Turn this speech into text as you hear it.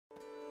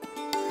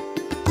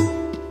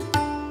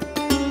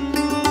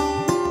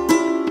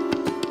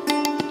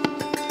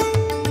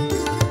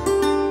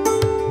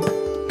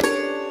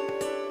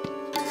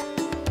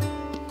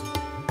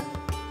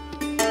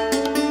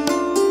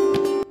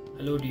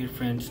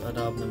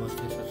आदाब,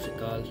 नमस्ते, सत श्री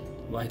अकाल,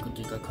 वाहिगुरू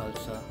जी का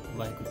खालसा,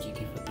 वाहिगुरू जी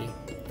की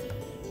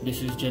फतेह. This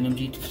is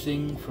Janamjeet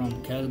Singh from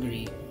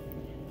Calgary,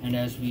 and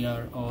as we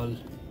are all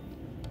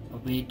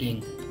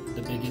awaiting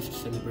the biggest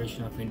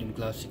celebration of Indian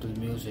classical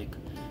music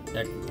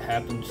that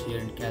happens here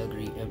in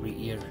Calgary every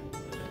year,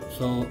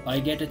 so I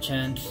get a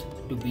chance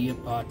to be a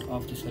part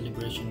of the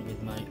celebration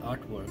with my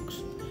artworks,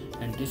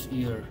 and this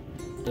year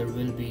there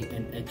will be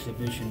an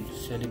exhibition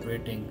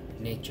celebrating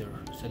nature,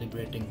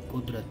 celebrating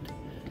Kudrat,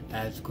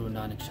 as Guru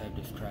Nanak Sahib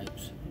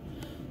describes.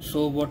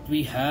 So what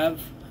we have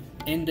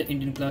in the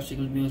Indian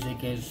classical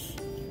music is,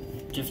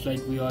 just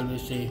like we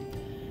always say,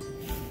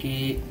 कि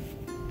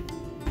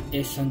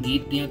ये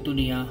संगीत दियां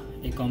धुनियां,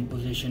 ये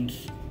compositions,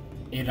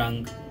 ये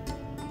रंग,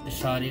 ये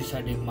सारे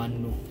साडे मन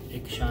नू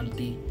एक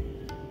शांति,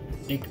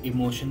 एक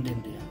emotion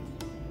दिंदे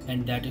आ,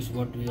 and that is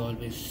what we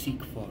always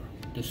seek for,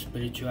 the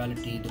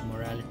spirituality, the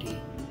morality.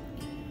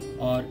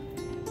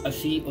 और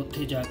असी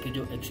उत्थे जाके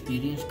जो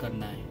experience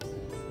करना है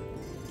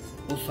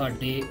वो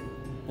साडे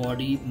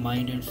बॉडी,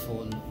 माइंड एंड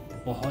सोल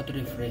बहुत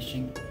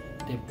रिफ्रेशिंग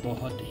ते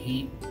बहुत ही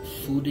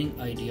सूदिंग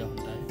आइडिया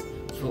होता है.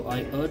 सो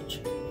आई अर्ज,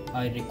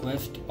 I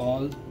request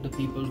all the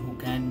people who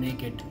can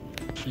make it,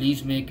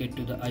 please make it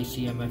to the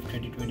ICMF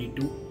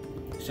 2022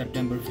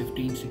 September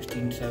 15,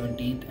 16,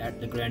 17th at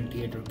the Grand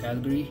Theatre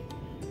Calgary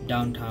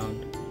downtown,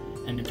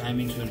 and the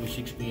timings will be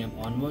 6 p.m.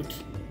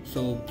 onwards.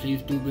 So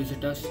please do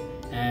visit us,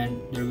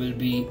 and there will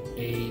be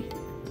a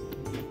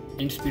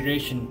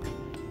inspiration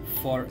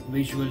for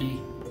visually,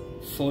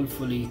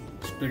 soulfully,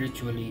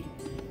 spiritually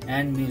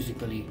and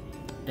musically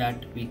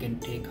that we can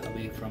take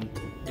away from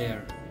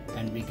there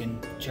and we can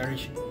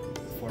cherish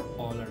for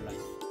all our life.